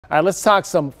All right, let's talk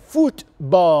some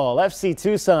football. FC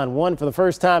Tucson won for the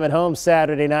first time at home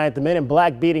Saturday night. The Men in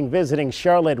Black beating visiting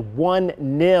Charlotte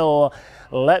 1-0.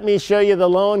 Let me show you the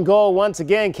lone goal once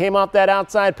again. Came off that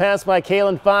outside pass by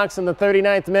Kalen Fox in the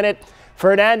 39th minute.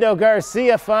 Fernando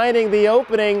Garcia finding the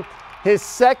opening. His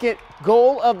second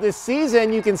goal of the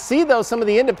season. You can see, though, some of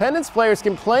the Independence players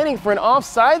complaining for an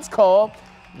offsides call.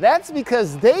 That's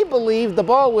because they believe the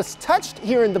ball was touched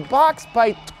here in the box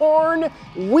by Torn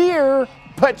Weir.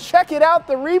 But check it out,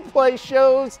 the replay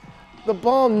shows the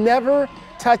ball never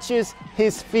touches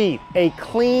his feet. A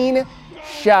clean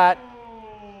shot.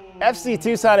 FC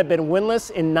Tucson had been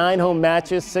winless in 9 home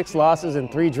matches, 6 losses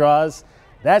and 3 draws.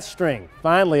 That string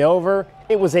finally over.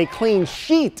 It was a clean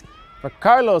sheet for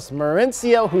Carlos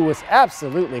Mauricio, who was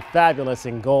absolutely fabulous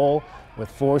in goal with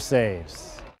 4 saves.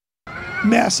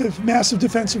 Massive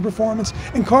defensive performance,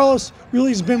 and Carlos really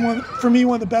has been for me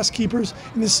one of the best keepers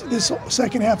in this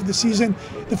second half of the season.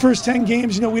 The first 10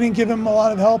 games, we didn't give him a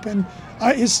lot of help, and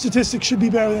his statistics should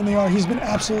be better than they are. He's been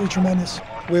absolutely tremendous.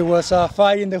 We was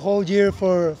fighting the whole year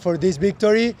for this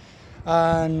victory,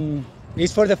 and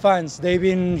it's for the fans. They've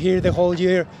been here the whole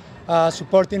year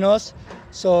supporting us,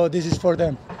 so this is for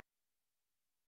them.